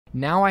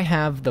Now I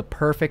have the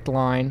perfect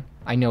line.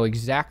 I know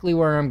exactly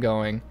where I'm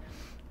going.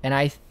 And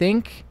I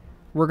think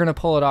we're going to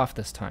pull it off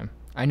this time.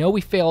 I know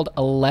we failed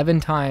 11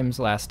 times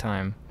last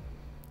time.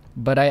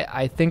 But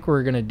I think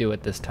we're going to do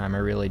it this time. I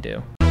really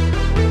do.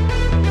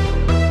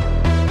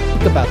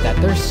 Think about that.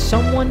 There's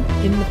someone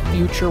in the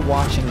future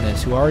watching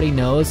this who already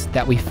knows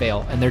that we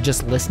fail, and they're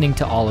just listening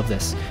to all of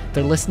this.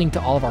 They're listening to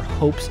all of our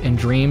hopes and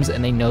dreams,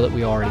 and they know that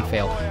we already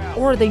fail.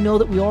 Or they know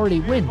that we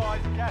already win.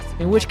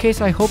 In which case,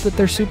 I hope that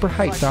they're super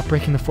hyped. Stop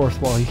breaking the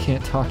fourth wall. You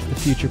can't talk to the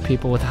future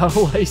people without a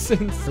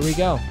license. Here we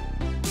go.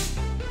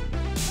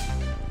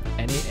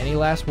 Any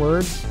last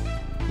words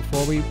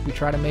before we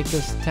try to make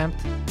this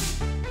attempt?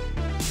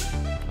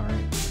 All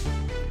right.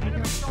 Here we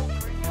go.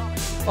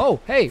 Oh,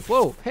 hey,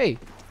 whoa, hey.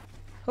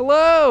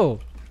 Hello!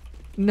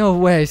 No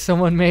way,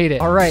 someone made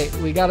it. All right,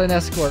 we got an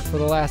escort for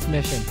the last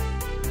mission.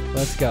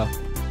 Let's go.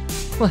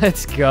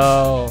 Let's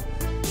go.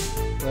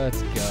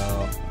 Let's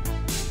go.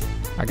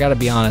 I gotta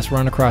be honest,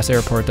 running across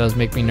airport does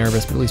make me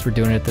nervous, but at least we're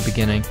doing it at the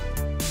beginning.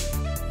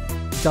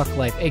 Duck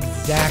life,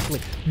 exactly.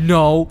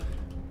 No.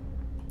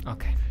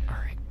 Okay,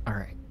 all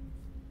right.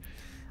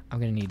 I'm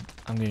gonna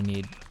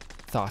need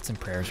thoughts and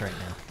prayers right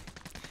now,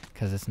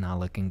 because it's not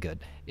looking good.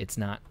 It's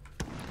not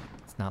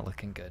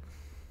looking good.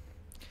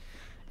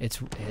 It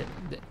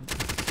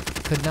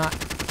could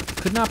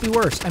not be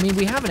worse. I mean,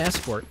 we have an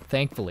escort,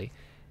 thankfully.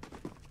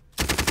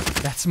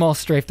 That small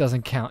strafe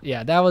doesn't count.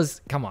 Yeah, that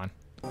was, come on.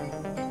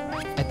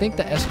 I think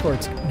the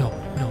escort's, no.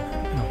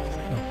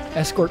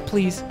 Escort,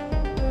 please.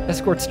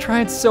 Escort's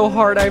trying so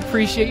hard. I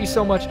appreciate you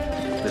so much.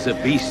 There's a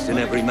beast in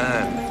every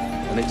man,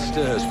 and it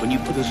stirs when you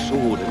put a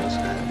sword in his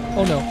hand.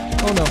 Oh no.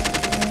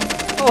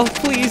 Oh,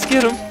 please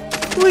get him.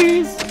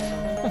 Please.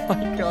 Oh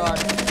my God.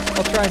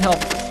 I'll try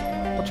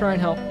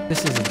and help.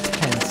 This is intense.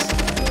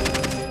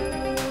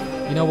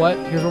 You know what?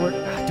 Here's what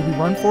do we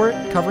run for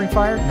it? Covering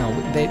fire? No,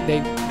 they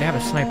have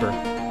a sniper.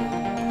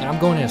 And I'm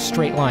going in a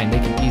straight line. They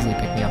can easily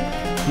pick me up.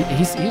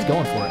 He's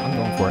going for it. I'm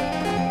going for it.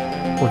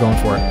 We're going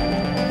for it.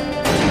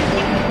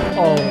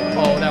 Oh,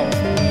 that was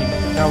mean.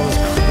 That was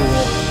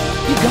cruel.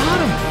 You got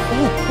him!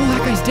 Oh,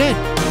 that guy's dead.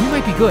 We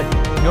might be good.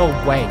 No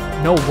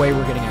way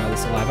we're getting out of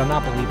this alive. I'm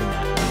not believing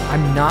that.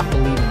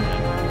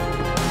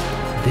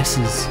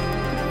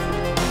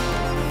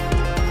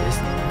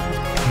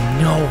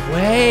 No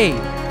way!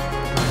 You're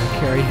gonna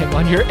carry him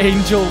on your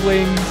angel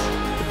wings.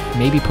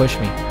 Maybe push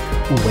me.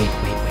 Oh, wait.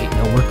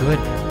 No, we're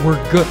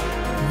good.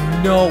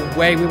 No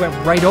way, we went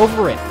right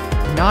over it.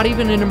 Not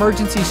even an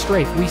emergency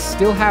strafe. We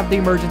still have the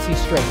emergency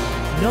strafe.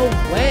 No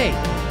way.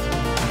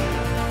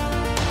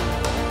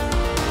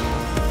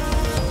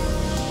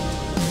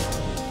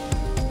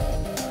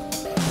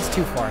 It's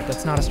too far.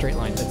 That's not a straight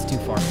line. That's too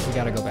far. We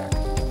gotta go back.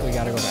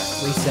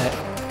 Reset.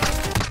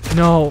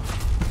 No.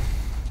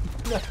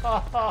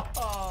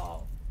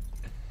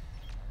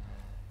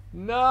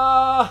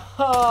 No!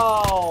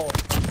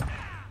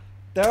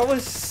 That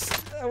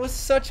was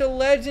such a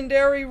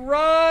legendary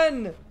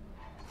run!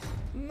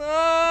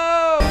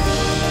 No!